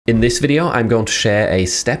In this video, I'm going to share a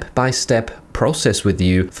step-by-step process with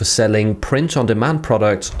you for selling print-on-demand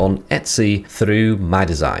products on Etsy through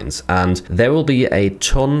MyDesigns. And there will be a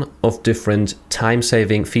ton of different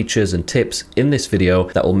time-saving features and tips in this video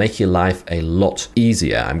that will make your life a lot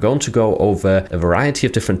easier. I'm going to go over a variety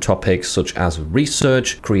of different topics such as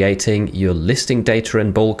research, creating your listing data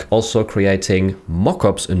in bulk, also creating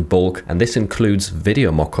mockups in bulk, and this includes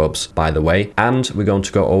video mockups, by the way. And we're going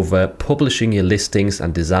to go over publishing your listings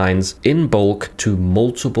and designs in bulk to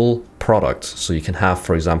multiple products. So you can have,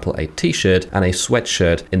 for example, a t-shirt and a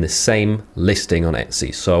sweatshirt in the same listing on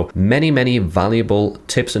Etsy. So many valuable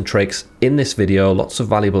tips and tricks in this video, lots of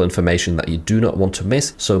valuable information that you do not want to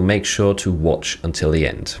miss. So make sure to watch until the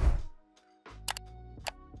end.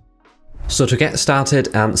 So to get started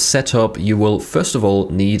and set up, you will first of all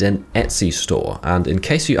need an Etsy store. And in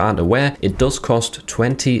case you aren't aware, it does cost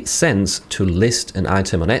 20 cents to list an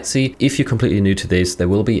item on Etsy. If you're completely new to this, there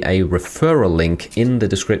will be a referral link in the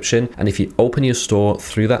description. And if you open your store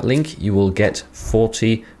through that link, you will get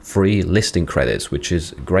 40 free listing credits, which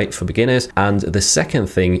is great for beginners. And the second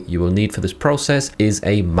thing you will need for this process is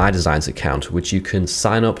a MyDesigns account, which you can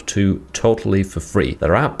sign up to totally for free.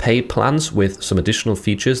 There are paid plans with some additional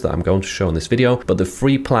features that I'm going to show in this video, but the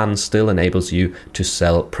free plan still enables you to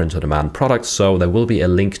sell print-on-demand products. So there will be a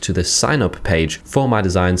link to the sign up page for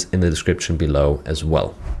MyDesigns in the description below as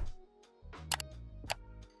well.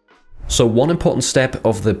 So one important step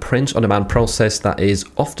of the print-on-demand process that is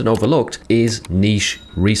often overlooked is niche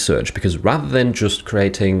research, because rather than just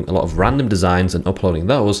creating a lot of random designs and uploading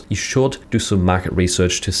those, you should do some market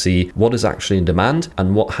research to see what is actually in demand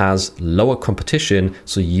and what has lower competition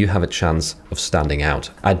so you have a chance of standing out.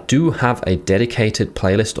 I do have a dedicated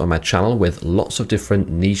playlist on my channel with lots of different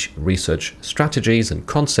niche research strategies and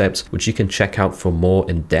concepts, which you can check out for more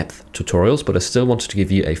in-depth tutorials, but I still wanted to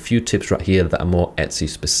give you a few tips right here that are more Etsy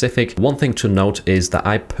specific. One thing to note is that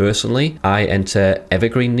I enter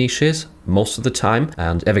evergreen niches most of the time,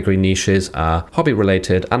 and evergreen niches are hobby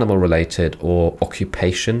related, animal related, or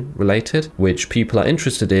occupation related, which people are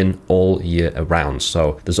interested in all year around.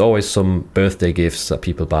 So there's always some birthday gifts that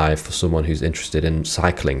people buy for someone who's interested in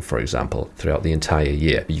cycling, for example, throughout the entire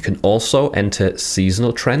year. You can also enter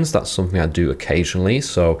seasonal trends. That's something I do occasionally.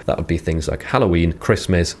 So that would be things like Halloween,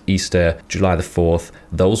 Christmas, Easter, July the 4th.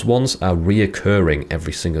 Those ones are reoccurring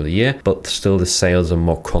every single year, but still the sales are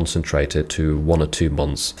more concentrated to 1 or 2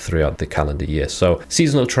 months throughout the calendar year. So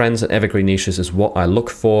seasonal trends and evergreen niches is what I look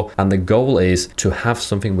for, and the goal is to have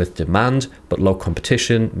something with demand but low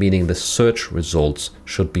competition, meaning the search results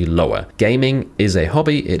should be lower. Gaming is a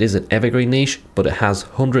hobby, it is an evergreen niche, but it has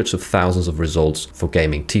hundreds of thousands of results for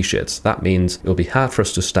gaming t-shirts. That means it will be hard for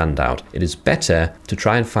us to stand out. It is better to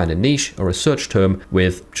try and find a niche or a search term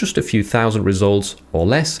with just a few thousand results or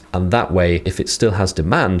less, and that way, if it still has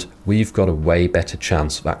demand, we've got a way better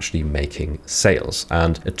chance of actually making sales.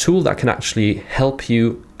 And a tool that can actually help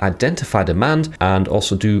you identify demand and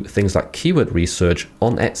also do things like keyword research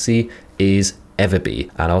on Etsy is Everbee.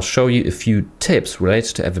 And I'll show you a few tips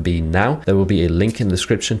related to Everbee now. There will be a link in the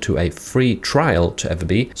description to a free trial to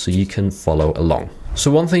Everbee so you can follow along. So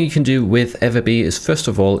one thing you can do with Everbee is, first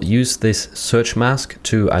of all, use this search mask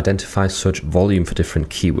to identify search volume for different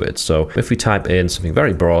keywords. So if we type in something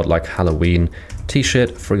very broad like Halloween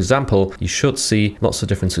t-shirt, for example, you should see lots of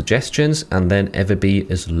different suggestions, and then Everbee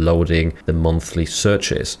is loading the monthly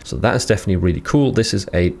searches. So that is definitely really cool. This is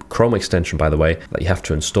a Chrome extension, by the way, that you have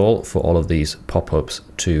to install for all of these pop-ups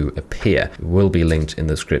to appear. It will be linked in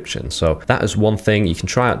the description. So that is one thing. You can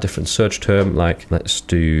try out different search term, like let's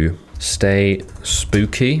do stay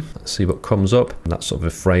spooky. Let's see what comes up. And that's sort of a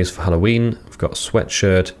phrase for Halloween. We've got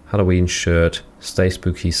sweatshirt, Halloween shirt, stay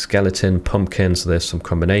spooky, skeleton, pumpkin. So there's some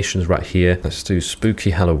combinations right here. Let's do spooky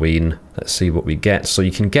Halloween. Let's see what we get. So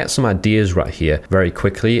you can get some ideas right here very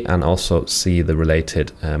quickly and also see the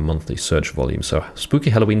related monthly search volume. So spooky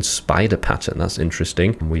Halloween spider pattern, that's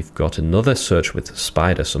interesting. And we've got another search with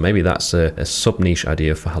spider. So maybe that's a sub niche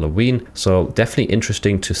idea for Halloween. So definitely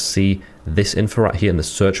interesting to see this info right here in the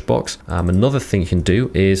search box. Another thing you can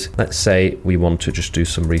do is, let's say we want to just do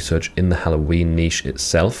some research in the Halloween niche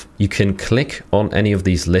itself. You can click on any of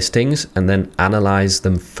these listings and then analyze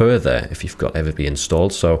them further if you've got Everbee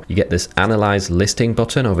installed. So you get the this analyze listing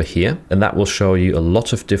button over here, and that will show you a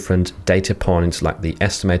lot of different data points like the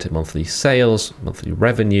estimated monthly sales, monthly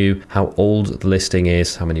revenue, how old the listing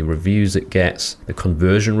is, how many reviews it gets, the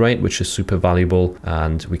conversion rate, which is super valuable.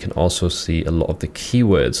 And we can also see a lot of the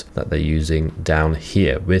keywords that they're using down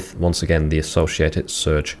here with, once again, the associated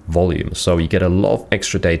search volume. So you get a lot of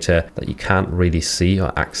extra data that you can't really see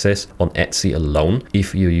or access on Etsy alone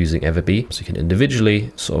if you're using Everbee. So you can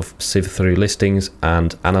individually sort of sift through listings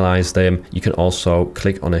and analyze them. You can also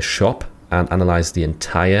click on a shop and analyze the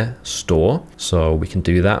entire store. So we can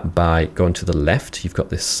do that by going to the left. You've got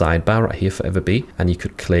this sidebar right here for Everbee, and you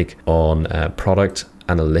could click on product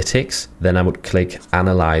analytics. Then I would click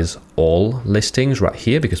analyze all listings right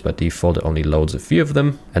here, because by default it only loads a few of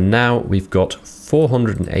them. And now we've got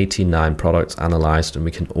 489 products analyzed, and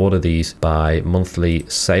we can order these by monthly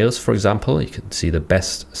sales. For example, you can see the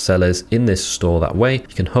best sellers in this store that way.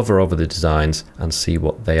 You can hover over the designs and see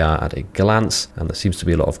what they are at a glance. And there seems to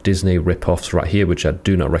be a lot of Disney rip-offs right here, which I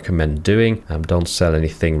do not recommend doing. Don't sell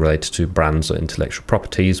anything related to brands or intellectual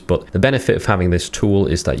properties. But the benefit of having this tool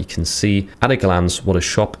is that you can see at a glance what a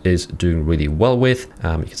shop is doing really well with.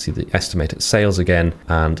 You can see the estimated sales again,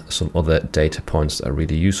 and some other data points that are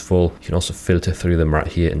really useful. You can also filter through them right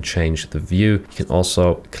here and change the view. You can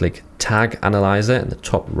also click tag analyzer in the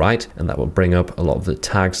top right, and that will bring up a lot of the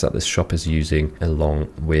tags that this shop is using along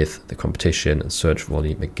with the competition and search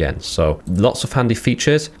volume again. So lots of handy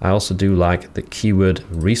features. I also do like the keyword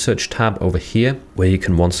research tab over here, where you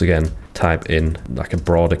can once again type in like a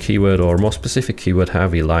broader keyword or a more specific keyword,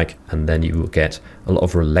 however you like, and then you will get a lot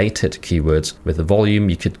of related keywords with the volume.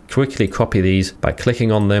 You could quickly copy these by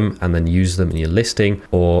clicking on them and then use them in your listing,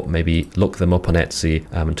 or maybe look them up on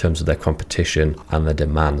Etsy in terms of their competition and their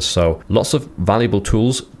demand. So lots of valuable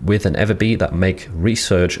tools with an Everbee that make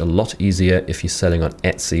research a lot easier if you're selling on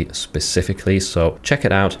Etsy specifically. So check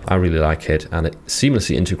it out. I really like it, and it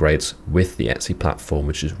seamlessly integrates with the Etsy platform,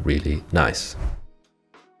 which is really nice.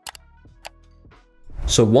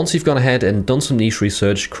 So once you've gone ahead and done some niche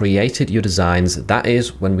research, created your designs, that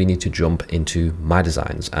is when we need to jump into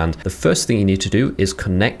MyDesigns. And the first thing you need to do is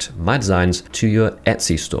connect MyDesigns to your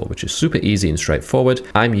Etsy store, which is super easy and straightforward.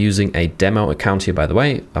 I'm using a demo account here, by the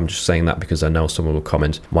way. I'm just saying that because I know someone will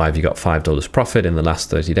comment, why have you got $5 profit in the last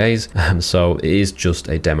 30 days? So it is just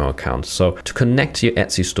a demo account. So to connect your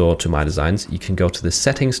Etsy store to MyDesigns, you can go to the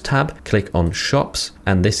settings tab, click on shops,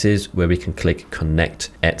 and this is where we can click connect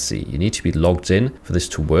Etsy. You need to be logged in for this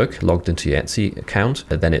to work, logged into your Etsy account,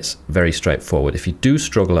 and then it's very straightforward. If you do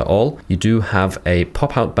struggle at all, you do have a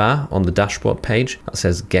pop-out bar on the dashboard page that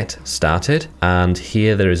says get started, and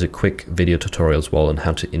here there is a quick video tutorial as well on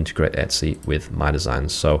how to integrate Etsy with MyDesigns.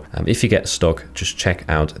 So if you get stuck, just check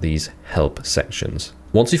out these help sections.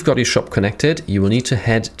 Once you've got your shop connected, you will need to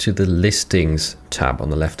head to the listings tab on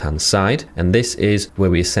the left-hand side. And this is where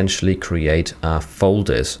we essentially create our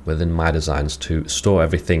folders within MyDesigns to store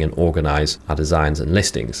everything and organize our designs and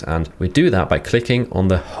listings. And we do that by clicking on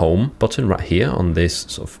the home button right here on this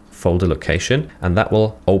sort of folder location, and that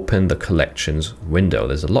will open the collections window.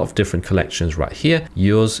 There's a lot of different collections right here.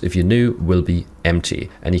 Yours, if you're new, will be empty,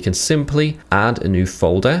 and you can simply add a new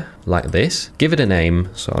folder like this, give it a name.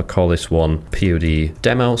 So I'll call this one POD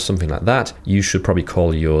demo, something like that. You should probably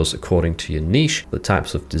call yours according to your niche, the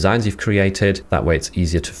types of designs you've created. That way it's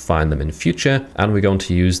easier to find them in future. And we're going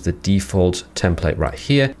to use the default template right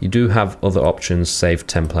here. You do have other options, save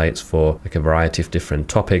templates for like a variety of different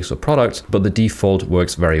topics or products, but the default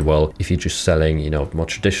works very well if you're just selling, you know, more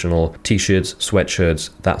traditional t-shirts,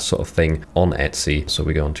 sweatshirts, that sort of thing on Etsy. So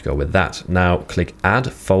we're going to go with that. Now click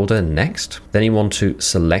add folder next. Then you want to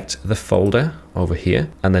select the folder over here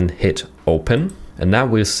and then hit open. And now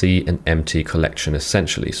we'll see an empty collection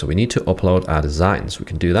essentially. So we need to upload our designs. We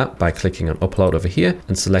can do that by clicking on upload over here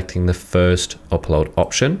and selecting the first upload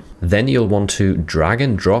option. Then you'll want to drag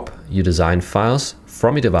and drop your design files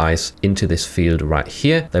from your device into this field right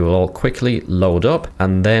here. They will all quickly load up,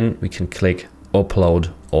 and then we can click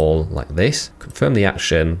upload all like this, confirm the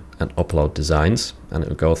action and upload designs, and it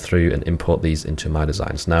will go through and import these into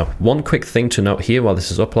MyDesigns. Now, one quick thing to note here while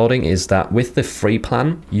this is uploading is that with the free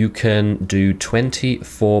plan, you can do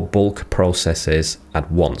 24 bulk processes at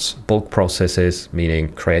once. Bulk processes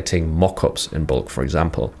meaning creating mockups in bulk, for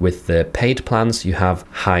example. With the paid plans, you have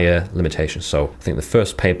higher limitations. So I think the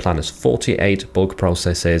first paid plan is 48 bulk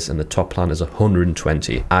processes and the top plan is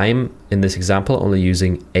 120. I'm in this example only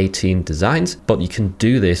using 18 designs, but you can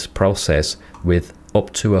do this process with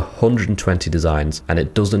up to 120 designs, and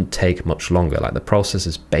it doesn't take much longer. Like, the process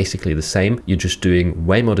is basically the same. You're just doing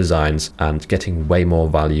way more designs and getting way more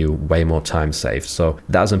value, way more time saved. So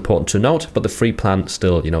that's important to note, but the free plan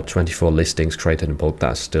still, 24 listings created in bulk,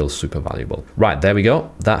 that's still super valuable. Right, there we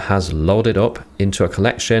go. That has loaded up into a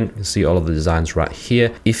collection. You can see all of the designs right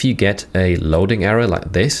here. If you get a loading error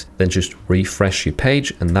like this, then just refresh your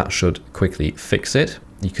page and that should quickly fix it.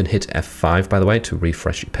 You can hit F5, by the way, to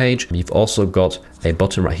refresh your page. You've also got a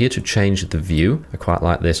button right here to change the view. I quite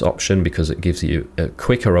like this option because it gives you a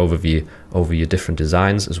quicker overview over your different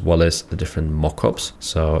designs as well as the different mockups.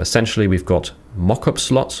 So essentially we've got mockup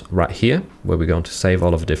slots right here where we're going to save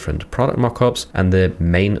all of the different product mockups, and the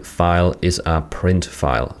main file is our print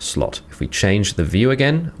file slot. If we change the view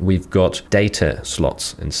again, we've got data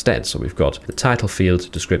slots instead. So we've got the title field,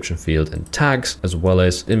 description field, and tags, as well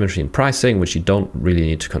as inventory and pricing, which you don't really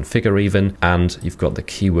need to configure even, and you've got the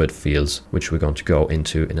keyword fields, which we're going to go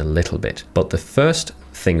into in a little bit. But the first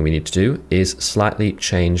thing we need to do is slightly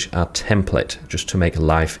change our template just to make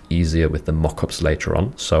life easier with the mockups later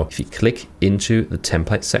on. So if you click into the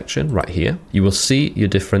template section right here, you will see your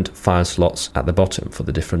different file slots at the bottom for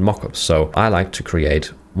the different mockups. So I like to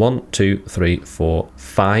create 1, 2, 3, 4,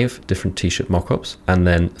 5 different t-shirt mockups and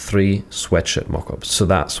then 3 sweatshirt mockups. So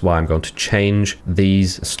that's why I'm going to change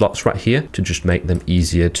these slots right here to just make them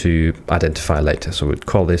easier to identify later. So we'd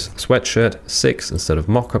call this sweatshirt 6 instead of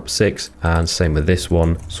mockup 6, and same with this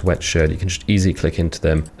one, sweatshirt. You can just easily click into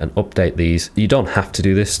them and update these. You don't have to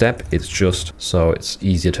do this step, it's just so it's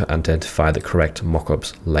easier to identify the correct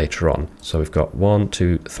mockups later on. So we've got 1,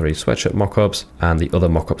 2, 3 sweatshirt mockups, and the other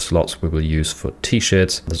mockup slots we will use for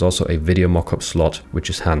t-shirts. There's also a video mockup slot,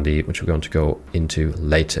 which is handy, which we're going to go into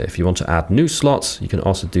later. If you want to add new slots, you can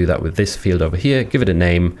also do that with this field over here. Give it a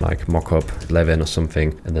name like mockup 11 or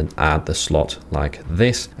something, and then add the slot like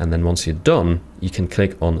this. And then once you're done, you can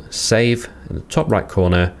click on save in the top right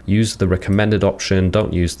corner, use the recommended option,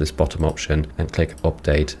 don't use this bottom option, and click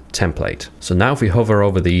update template. So now if we hover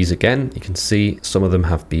over these again, you can see some of them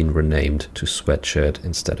have been renamed to sweatshirt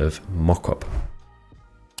instead of mockup.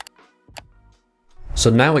 So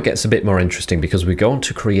now it gets a bit more interesting because we're going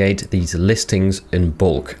to create these listings in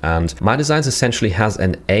bulk, and MyDesigns essentially has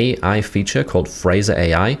an AI feature called Phrasor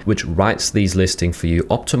AI, which writes these listings for you,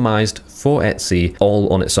 optimized for Etsy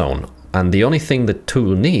all on its own. And the only thing the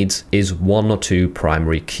tool needs is 1 or 2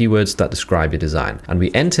 primary keywords that describe your design. And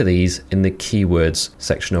we enter these in the keywords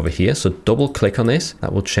section over here. So double click on this.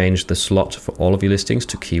 That will change the slot for all of your listings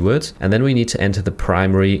to keywords. And then we need to enter the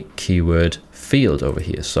primary keyword field over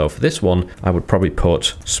here. So for this one, I would probably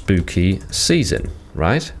put spooky season.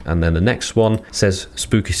 Right? And then the next one says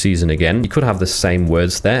spooky season again. You could have the same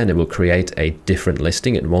words there and it will create a different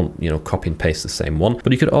listing. It won't, copy and paste the same one,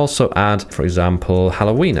 but you could also add, for example,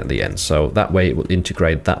 Halloween at the end. So that way it will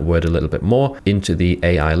integrate that word a little bit more into the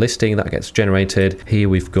AI listing that gets generated. Here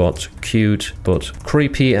we've got cute, but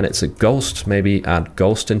creepy, and it's a ghost. Maybe add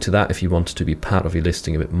ghost into that if you want it to be part of your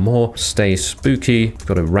listing a bit more. Stay spooky, we've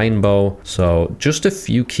got a rainbow. So just a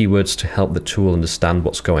few keywords to help the tool understand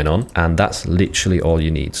what's going on. And that's literally all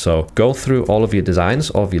you need. So go through all of your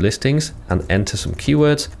designs, all of your listings, and enter some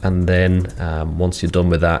keywords, and then once you're done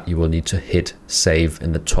with that, you will need to hit save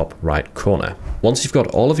in the top right corner. Once you've got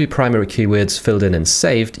all of your primary keywords filled in and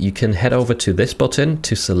saved, you can head over to this button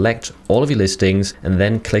to select all of your listings and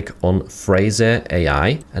then click on Phrasor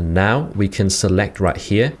AI, and now we can select right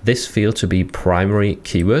here this field to be primary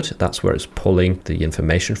keyword. That's where it's pulling the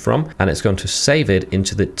information from, and it's going to save it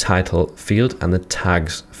into the title field and the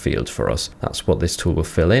tags field for us. That's what this tool will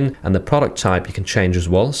fill in, and the product type you can change as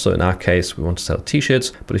well. So in our case, we want to sell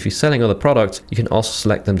t-shirts, but if you're selling other products, you can also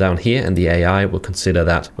select them down here, and the AI will consider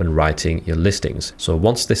that when writing your listings. So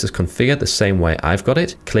once this is configured the same way I've got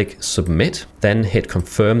it, click submit, then hit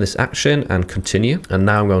confirm this action and continue. And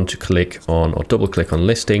now I'm going to click on, or double click on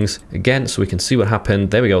listings again so we can see what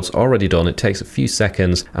happened. There we go, it's already done. It takes a few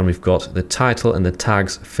seconds, and we've got the title and the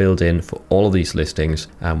tags filled in for all of these listings,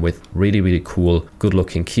 with really, really cool, good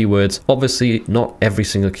looking keywords. Obviously, not every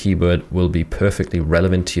single keyword will be perfectly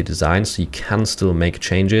relevant to your design, so you can still make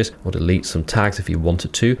changes or delete some tags if you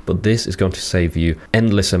wanted to, but this is going to save you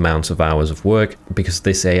endless amounts of hours of work because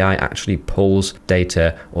this AI actually pulls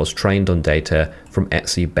data or is trained on data from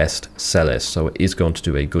Etsy best sellers. So it is going to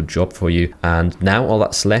do a good job for you. And now all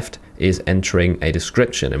that's left is entering a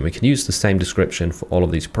description, and we can use the same description for all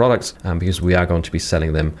of these products because we are going to be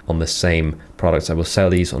selling them on the same products. I will sell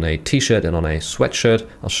these on a t-shirt and on a sweatshirt.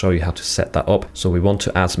 I'll show you how to set that up. So we want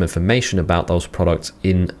to add some information about those products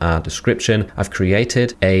in our description. I've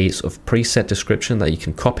created a sort of preset description that you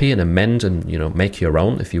can copy and amend and, you know, make your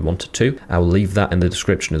own if you wanted to. I will leave that in the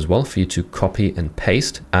description as well for you to copy and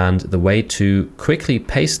paste. And the way to quickly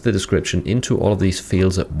paste the description into all of these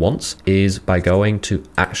fields at once is by going to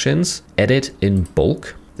Actions, Edit in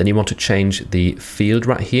Bulk. Then you want to change the field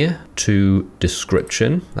right here to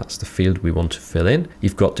description. That's the field we want to fill in.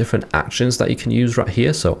 You've got different actions that you can use right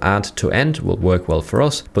here. So add to end will work well for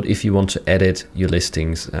us. But if you want to edit your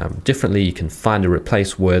listings differently, you can find and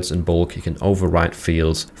replace words in bulk. You can overwrite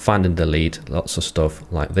fields, find and delete, lots of stuff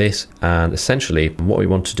like this. And essentially what we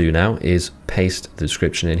want to do now is paste the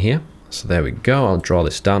description in here. So there we go. I'll draw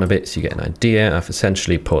this down a bit so you get an idea. I've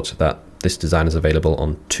essentially put that this design is available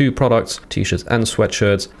on 2 products, t-shirts and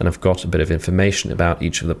sweatshirts, and I've got a bit of information about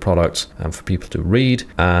each of the products for people to read,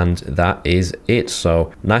 and that is it.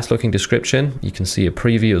 So nice looking description. You can see a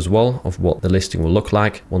preview as well of what the listing will look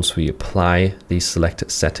like once we apply these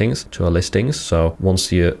selected settings to our listings. So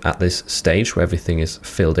once you're at this stage where everything is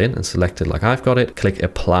filled in and selected like I've got it, click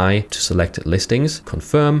apply to selected listings,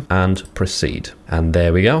 confirm and proceed. And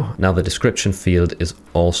there we go. Now the description field is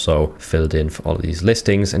also filled in for all of these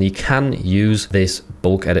listings, and you can use this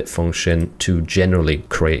bulk edit function to generally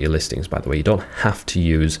create your listings. By the way, you don't have to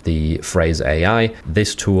use the Phrase AI.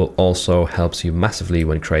 This tool also helps you massively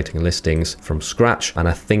when creating listings from scratch, and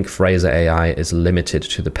I think Phrase AI is limited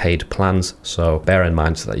to the paid plans, so bear in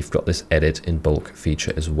mind that you've got this edit in bulk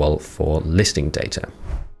feature as well for listing data.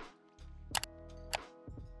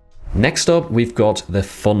 Next up, we've got the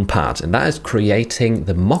fun part, and that is creating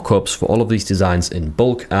the mockups for all of these designs in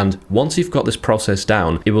bulk. And once you've got this process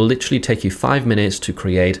down, it will literally take you 5 minutes to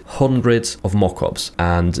create hundreds of mockups.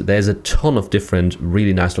 And there's a ton of different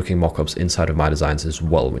really nice looking mockups inside of MyDesigns as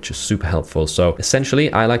well, which is super helpful. So essentially,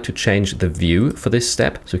 I like to change the view for this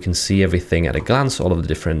step so you can see everything at a glance, all of the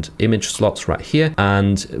different image slots right here.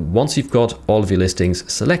 And once you've got all of your listings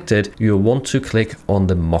selected, you'll want to click on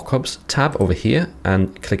the mockups tab over here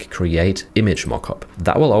and click Create Image Mockup.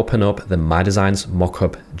 That will open up the MyDesigns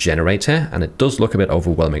mockup generator, and it does look a bit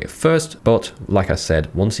overwhelming at first, but like I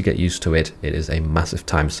said, once you get used to it, it is a massive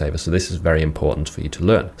time saver. So this is very important for you to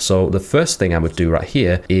learn. So the first thing I would do right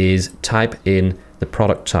here is type in the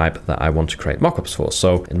product type that I want to create mockups for.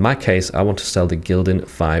 So in my case, I want to sell the Gildan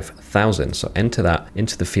 5000. So enter that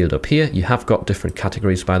into the field up here. You have got different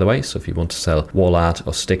categories, by the way. So if you want to sell wall art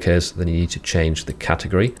or stickers, then you need to change the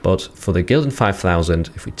category. But for the Gildan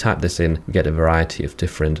 5000, if we type this in, we get a variety of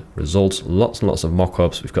different results, lots and lots of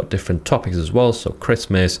mockups. We've got different topics as well. So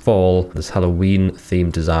Christmas, fall, there's Halloween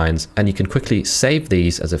themed designs, and you can quickly save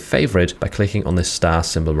these as a favorite by clicking on this star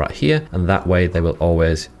symbol right here. And that way they will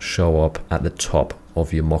always show up at the top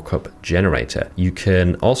of your mockup generator. You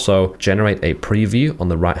can also generate a preview on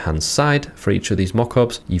the right hand side for each of these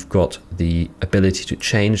mockups. You've got the ability to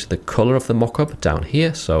change the color of the mockup down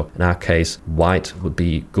here. So in our case, white would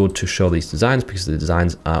be good to show these designs because the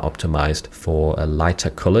designs are optimized for lighter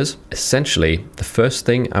colors. Essentially, the first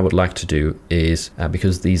thing I would like to do is,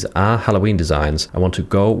 because these are Halloween designs, I want to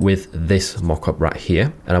go with this mockup right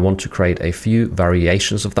here, and I want to create a few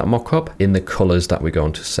variations of that mockup in the colors that we're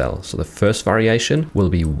going to sell. So the first variation will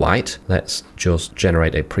be white. Let's just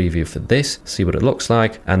generate a preview for this, see what it looks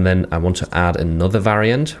like. And then I want to add another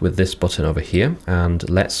variant with this button over here. And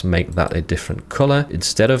let's make that a different color.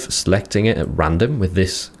 Instead of selecting it at random with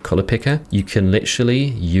this color picker, you can literally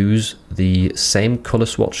use the same color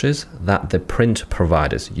swatches that the print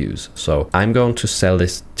providers use. So I'm going to sell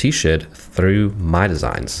this t-shirt through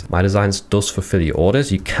MyDesigns. MyDesigns does fulfill your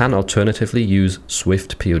orders. You can alternatively use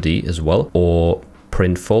Swift POD as well, or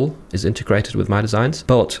Printful is integrated with MyDesigns,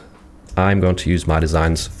 but I'm going to use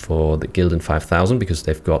MyDesigns for the Gildan 5000 because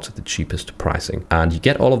they've got the cheapest pricing. And you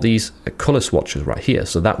get all of these color swatches right here,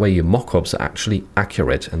 so that way your mockups are actually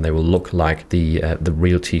accurate and they will look like the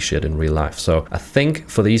real t-shirt in real life. So I think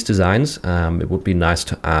for these designs, it would be nice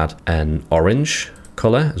to add an orange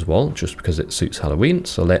color as well, just because it suits Halloween.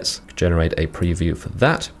 So let's generate a preview for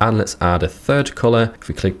that, and let's add a third color. If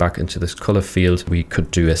we click back into this color field, we could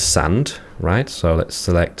do a sand, right? So let's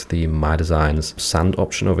select the MyDesigns sand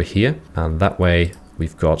option over here, and that way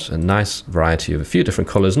we've got a nice variety of a few different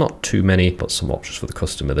colors, not too many, but some options for the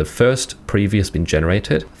customer. The first preview has been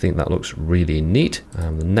generated. I think that looks really neat. The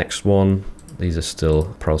next one, these are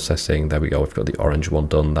still processing. There we go. We've got the orange one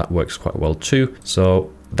done. That works quite well too.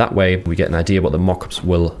 So That way we get an idea what the mockups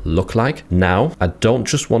will look like. Now, I don't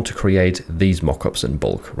just want to create these mockups in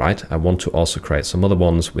bulk, right? I want to also create some other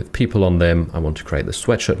ones with people on them. I want to create the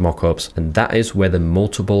sweatshirt mockups, and that is where the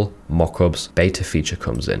multiple mockups beta feature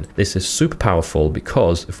comes in. This is super powerful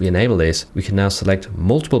because if we enable this, we can now select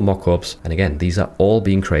multiple mockups. And again, these are all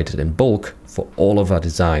being created in bulk for all of our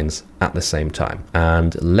designs at the same time.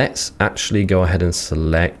 And let's actually go ahead and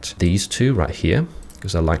select these two right here,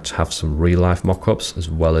 because I like to have some real life mockups as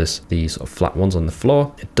well as these sort of flat ones on the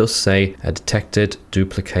floor. It does say detected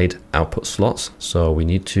duplicate output slots. So we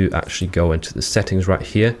need to actually go into the settings right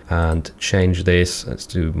here and change this. Let's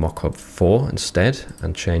do mockup 4 instead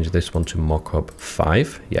and change this one to mockup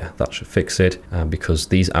 5. Yeah, that should fix it because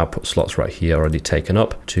these output slots right here are already taken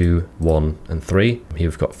up, 2, 1 and 3. Here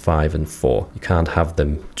we've got 5 and 4. You can't have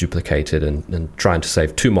them duplicated and trying to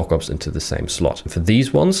save 2 mockups into the same slot. For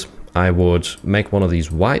these ones, I would make one of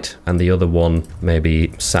these white and the other one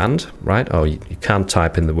maybe sand, right? Oh, you can't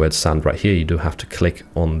type in the word sand right here. You do have to click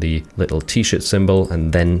on the little t-shirt symbol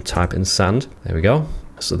and then type in sand. There we go.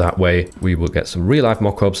 So that way we will get some real life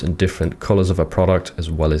mockups in different colors of a product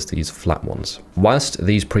as well as these flat ones. Whilst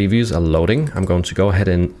these previews are loading, I'm going to go ahead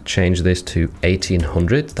and change this to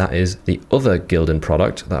 1800. That is the other Gildan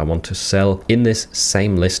product that I want to sell in this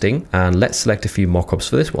same listing. And let's select a few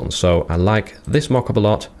mockups for this one. So I like this mockup a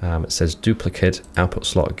lot. It says duplicate output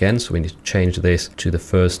slot again. So we need to change this to the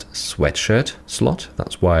first sweatshirt slot.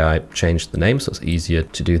 That's why I changed the name. So it's easier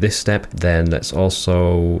to do this step. Then let's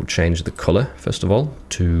also change the color first of all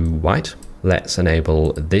to white. Let's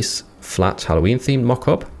enable this flat Halloween themed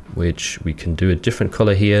mockup, which we can do a different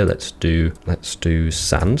color here. Let's do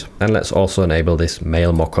sand. And let's also enable this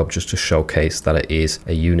male mockup just to showcase that it is a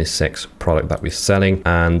unisex product that we're selling.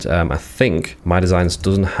 And I think MyDesigns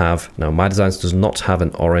does not have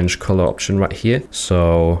an orange color option right here.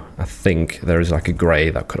 So I think there is like a gray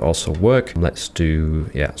that could also work. Let's do,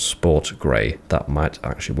 yeah, sport gray. That might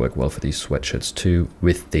actually work well for these sweatshirts too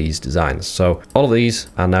with these designs. So all of these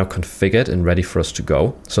are now configured and ready for us to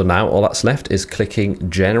go. So now all that's left is clicking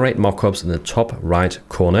generate mockups in the top right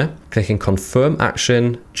corner, clicking confirm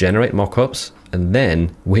action, generate mockups, and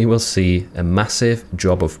then we will see a massive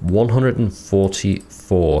job of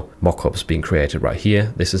 144 mockups being created right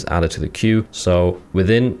here. This is added to the queue. So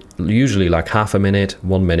within usually like half a minute,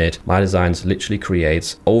 1 minute, MyDesigns literally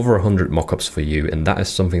creates over 100 mockups for you. And that is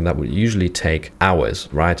something that would usually take hours,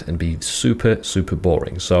 right? And be super, super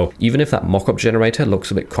boring. So even if that mockup generator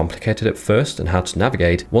looks a bit complicated at first and how to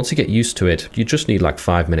navigate, once you get used to it, you just need like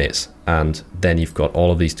 5 minutes. And then you've got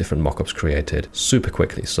all of these different mockups created super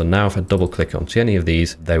quickly. So now if I double click onto any of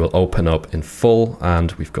these, they will open up in full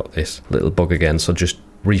and we've got this little bug again. So just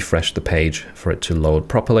refresh the page for it to load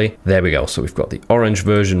properly. There we go. So we've got the orange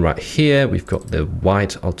version right here. We've got the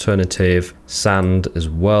white alternative, sand as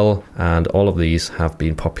well. And all of these have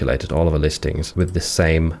been populated, all of our listings with the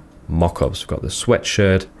same mockups. We've got the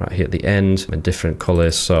sweatshirt right here at the end in different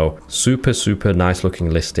colors. So super, super nice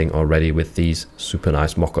looking listing already with these super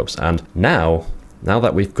nice mockups. And now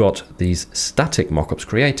that we've got these static mockups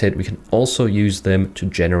created, we can also use them to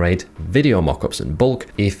generate video mockups in bulk.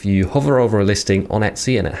 If you hover over a listing on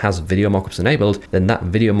Etsy and it has video mockups enabled, then that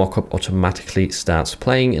video mockup automatically starts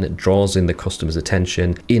playing and it draws in the customer's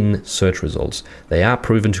attention in search results. They are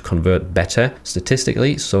proven to convert better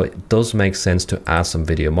statistically, so it does make sense to add some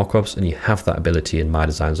video mockups, and you have that ability in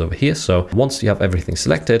MyDesigns over here. So once you have everything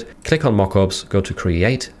selected, click on mockups, go to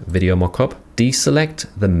create video mockup, deselect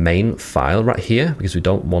the main file right here because we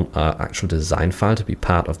don't want our actual design file to be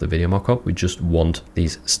part of the video mockup. We just want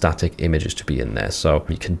these static images to be in there. So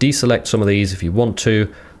you can deselect some of these if you want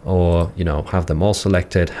to, or have them all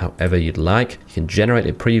selected however you'd like. You can generate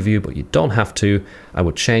a preview, but you don't have to. I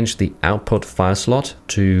would change the output file slot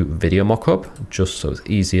to video mockup just so it's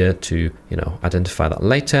easier to identify that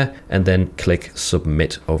later, and then click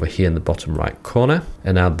submit over here in the bottom right corner.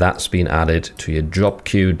 And now that's been added to your job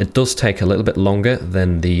queue. It does take a little bit longer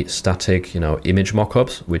than the static image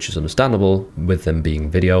mockups, which is understandable with them being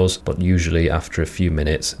videos, but usually after a few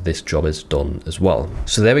minutes this job is done as well.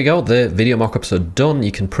 So there we go, the video mockups are done.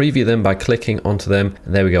 You can preview them by clicking onto them,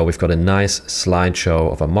 and there we go, we've got a nice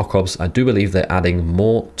slideshow of our mockups. I do believe they're adding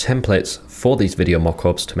more templates for these video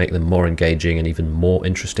mockups to make them more engaging and even more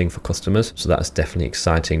interesting for customers, so that is definitely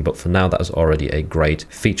exciting. But for now, that is already a great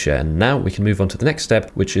feature. And now we can move on to the next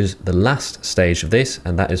step, which is the last stage of this,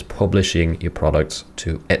 and that is publishing your products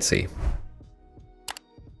to Etsy.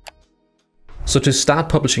 So to start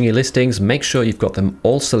publishing your listings, make sure you've got them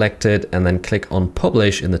all selected and then click on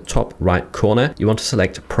publish in the top right corner. You want to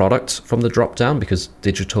select products from the drop down because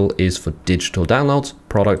digital is for digital downloads.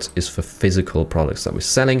 products is for physical products that we're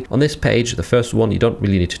selling. On this page, the first one, you don't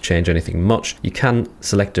really need to change anything much. You can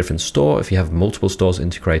select different store if you have multiple stores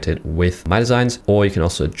integrated with MyDesigns, or you can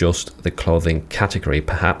also adjust the clothing category.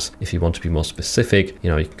 Perhaps if you want to be more specific,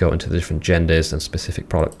 you can go into the different genders and specific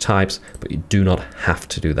product types, but you do not have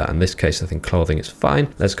to do that. In this case, I think clothing is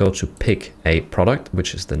fine. Let's go to pick a product,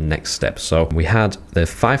 which is the next step. So we had the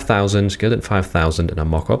 5000, Gilded 5000 in our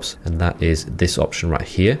mockups, and that is this option right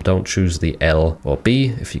here. Don't choose the L or B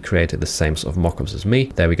if you created the same sort of mockups as me.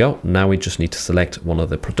 There we go. Now we just need to select one of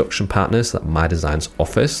the production partners that MyDesigns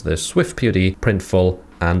offers. There's Swift POD, Printful,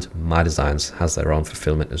 and MyDesigns has their own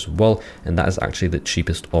fulfillment as well, and that is actually the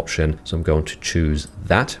cheapest option, so I'm going to choose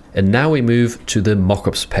that. And now we move to the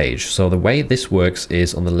mockups page. So the way this works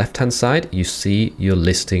is on the left hand side you see your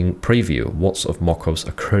listing preview, what sort of mockups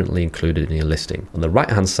are currently included in your listing. On the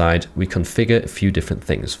right hand side we configure a few different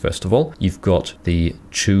things. First of all, you've got the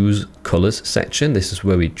choose colors section. This is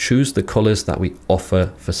where we choose the colors that we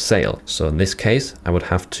offer for sale. So in this case I would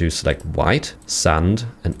have to select white, sand,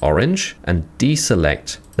 and orange, and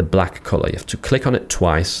deselect the black color. You have to click on it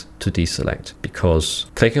twice to deselect, because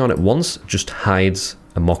clicking on it once just hides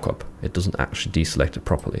a mockup. It doesn't actually deselect it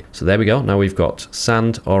properly. So there we go. Now we've got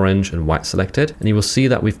sand, orange, and white selected, and you will see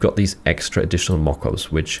that we've got these extra additional mockups,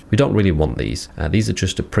 which we don't really want these. These are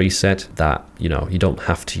just a preset that you don't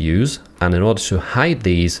have to use. And in order to hide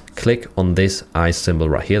these, click on this eye symbol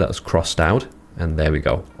right here that's crossed out. And there we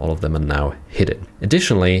go. All of them are now hidden.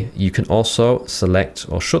 Additionally, you can also select,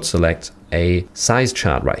 or should select, a size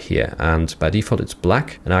chart right here, and by default it's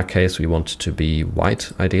black. In our case we want it to be white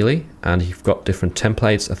ideally, and you've got different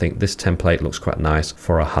templates. I think this template looks quite nice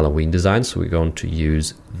for a Halloween design, so we're going to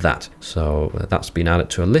use that. So that's been added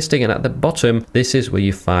to a listing, and at the bottom this is where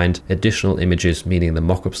you find additional images, meaning the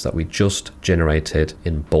mockups that we just generated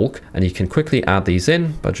in bulk, and you can quickly add these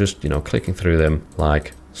in by just clicking through them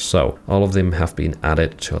like so. All of them have been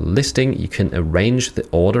added to a listing. You can arrange the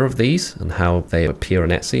order of these and how they appear on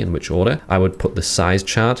Etsy, in which order. I would put the size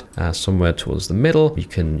chart somewhere towards the middle. You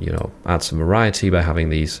can add some variety by having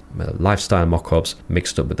these lifestyle mockups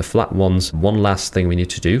mixed up with the flat ones. One last thing we need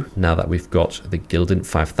to do now that we've got the Gilded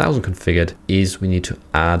 5000 configured is we need to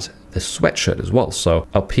add the sweatshirt as well. So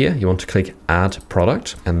up here you want to click add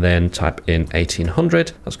product and then type in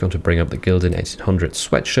 1800. That's going to bring up the Gilded 1800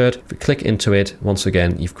 sweatshirt. If we click into it, once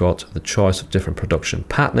again you've got the choice of different production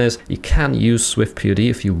partners. You can use Swift POD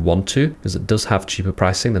if you want to, because it does have cheaper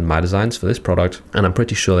pricing than MyDesigns for this product, and I'm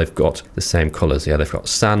pretty sure they've got the same colors. Yeah, they've got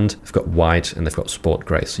sand, they've got white, and they've got sport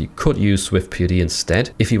gray. So you could use Swift POD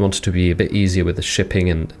instead. If you wanted to be a bit easier with the shipping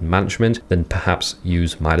and management, then perhaps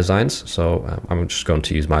use MyDesigns. So I'm just going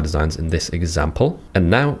to use MyDesigns in this example.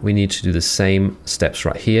 And now we need to do the same steps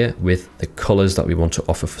right here with the colors that we want to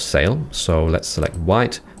offer for sale. So let's select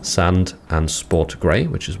white, sand, and sport gray,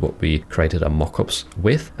 which is what we created our mockups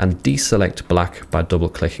with, and deselect black by double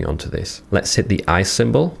clicking onto this. Let's hit the eye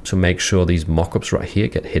symbol to make sure these mockups right here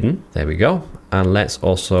get hidden. There we go. And let's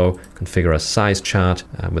also configure a size chart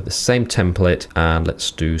with the same template, and let's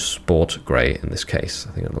do sport gray in this case.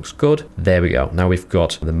 I think that looks good. There we go. Now we've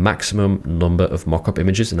got the maximum number of mockup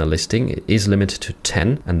images in a listing. It is limited to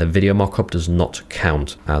 10, and the video mockup does not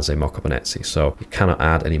count as a mockup on Etsy, so you cannot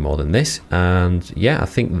add any more than this. And yeah, I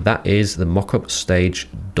think that is the mockup stage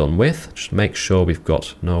done with. Just make sure we've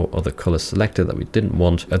got no other colors selected that we didn't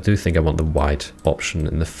want. I do think I want the white option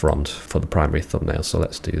in the front for the primary thumbnail, so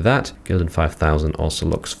let's do that. Gilded 5000 also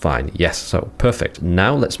looks fine. Yes, so perfect.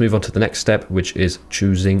 Now let's move on to the next step, which is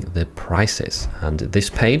choosing the prices. And this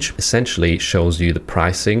page essentially shows you the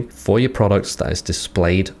pricing for your products that is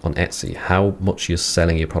displayed on Etsy, how much you're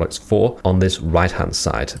selling your products for on this right hand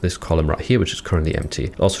side, this column right here, which is currently empty.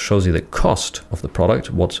 It also shows you the cost of the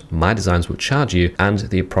product, what MyDesigns will charge you, and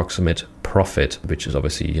the approximate profit, which is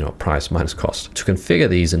obviously price minus cost. To configure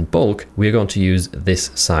these in bulk, we're going to use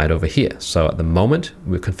this side over here. So at the moment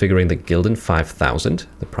we're configuring the Gilded 5000,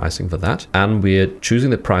 the pricing for that, and we're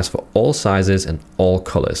choosing the price for all sizes and all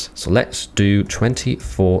colors. So let's do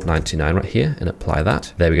 $24.99 right here and apply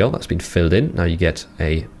that. There we go. That's been filled in. Now you get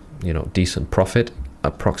a decent profit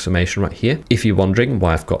approximation right here. If you're wondering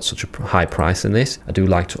why I've got such a high price in this, I do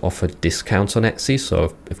like to offer discounts on Etsy.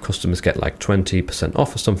 So if customers get like 20%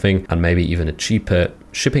 off or something, and maybe even a cheaper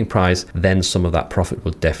shipping price, then some of that profit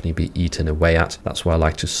will definitely be eaten away at. That's why I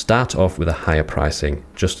like to start off with a higher pricing,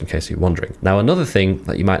 just in case you're wondering. Now, another thing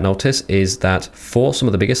that you might notice is that for some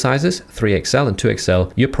of the bigger sizes, 3XL and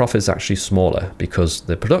 2XL, your profit is actually smaller because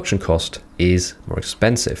the production cost is more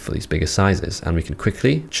expensive for these bigger sizes. And we can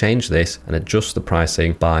quickly change this and adjust the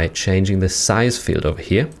pricing by changing the size field over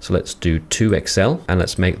here. So let's do 2XL and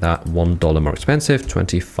let's make that $1 more expensive,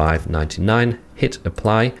 $25.99. hit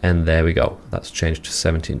apply, and there we go. That's changed to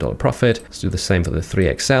 $17 profit. Let's do the same for the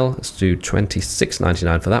 3XL. Let's do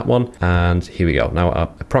 $26.99 for that one. And here we go. Now our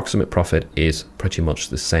approximate profit is pretty much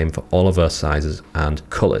the same for all of our sizes and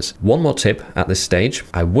colors. One more tip at this stage,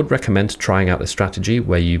 I would recommend trying out a strategy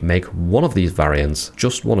where you make one of these variants,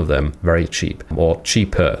 just one of them, very cheap, or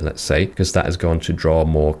cheaper, let's say, because that is going to draw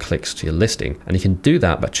more clicks to your listing. And you can do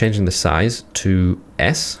that by changing the size to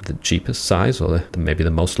S, the cheapest size, or maybe the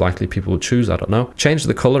most likely people will choose, I don't know. Change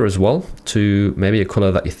the color as well to maybe a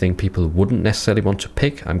color that you think people wouldn't necessarily want to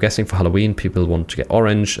pick. I'm guessing for Halloween people want to get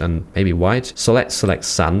orange and maybe white. So let's select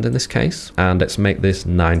sand in this case, and let's make this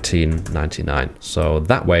 $19.99. So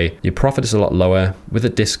that way your profit is a lot lower. With a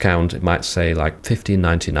discount, it might say like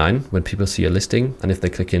 $15.99 when people see your listing, and if they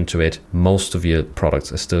click into it, most of your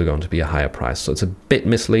products are still going to be a higher price. So it's a bit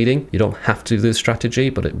misleading. You don't have to do this strategy,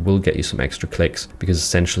 but it will get you some extra clicks because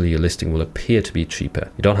essentially your listing will appear to be cheaper.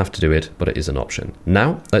 You don't have to do it, but it is an option.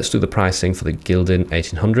 Now let's do the pricing for the Gildan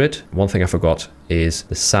 1800. One thing I forgot is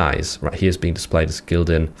the size. Right here is being displayed as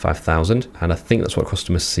Gildan 5000, and I think that's what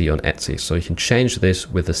customers see on Etsy. So you can change this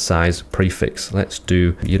with the size prefix. Let's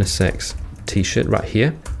do unisex t-shirt right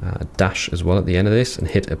here, a dash as well at the end of this, and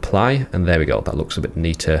hit apply, and there we go. That looks a bit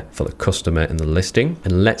neater for the customer in the listing.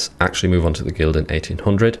 And let's actually move on to the Gildan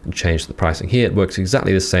 1800 and change the pricing here. It works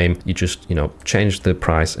exactly the same. You just, change the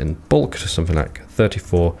price in bulk to something like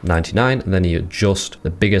 $34.99, and then you adjust the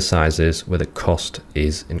bigger sizes where the cost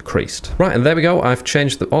is increased. Right, and there we go. I've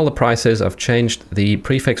changed all the prices. I've changed the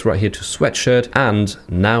prefix right here to sweatshirt, and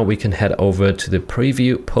now we can head over to the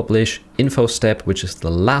preview, publish, info step, which is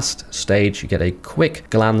the last stage. You get a quick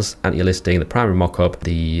glance at your listing, the primary mockup,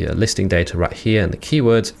 the listing data right here, and the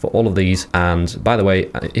keywords for all of these. And by the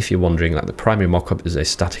way, if you're wondering, like the primary mockup is a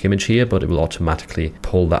static image here, but it will automatically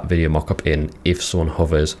pull that video mockup in if someone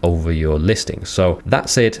hovers over your listing. So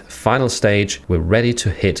that's it, final stage. We're ready to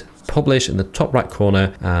hit publish in the top right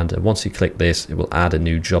corner, and once you click this, it will add a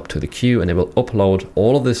new job to the queue, and it will upload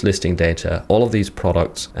all of this listing data, all of these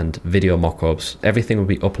products and video mockups. Everything will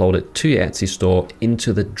be uploaded to your Etsy store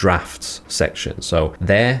into the drafts section. So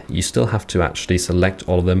there you still have to actually select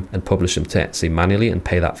all of them and publish them to Etsy manually and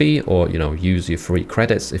pay that fee, or use your free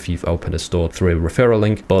credits if you've opened a store through a referral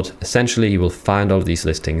link. But essentially you will find all of these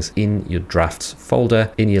listings in your drafts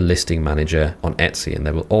folder in your listing manager on Etsy, and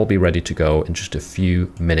they will all be ready to go in just a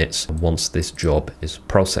few minutes once this job is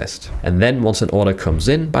processed. And then once an order comes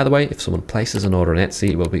in, by the way, if someone places an order on Etsy,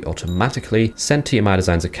 it will be automatically sent to your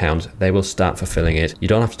MyDesigns account. They will start fulfilling it. You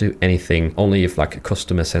don't have to do anything. Only if like a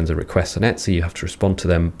customer sends a request on Etsy, you have to respond to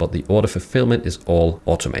them, but the order fulfillment is all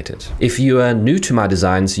automated. If you are new to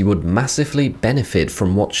MyDesigns, you would massively benefit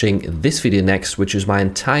from watching this video next, which is my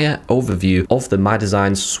entire overview of the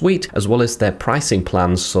MyDesigns suite, as well as their pricing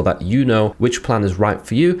plans, so that you know which plan is right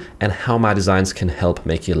for you and how MyDesigns can help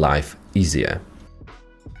make your life easier.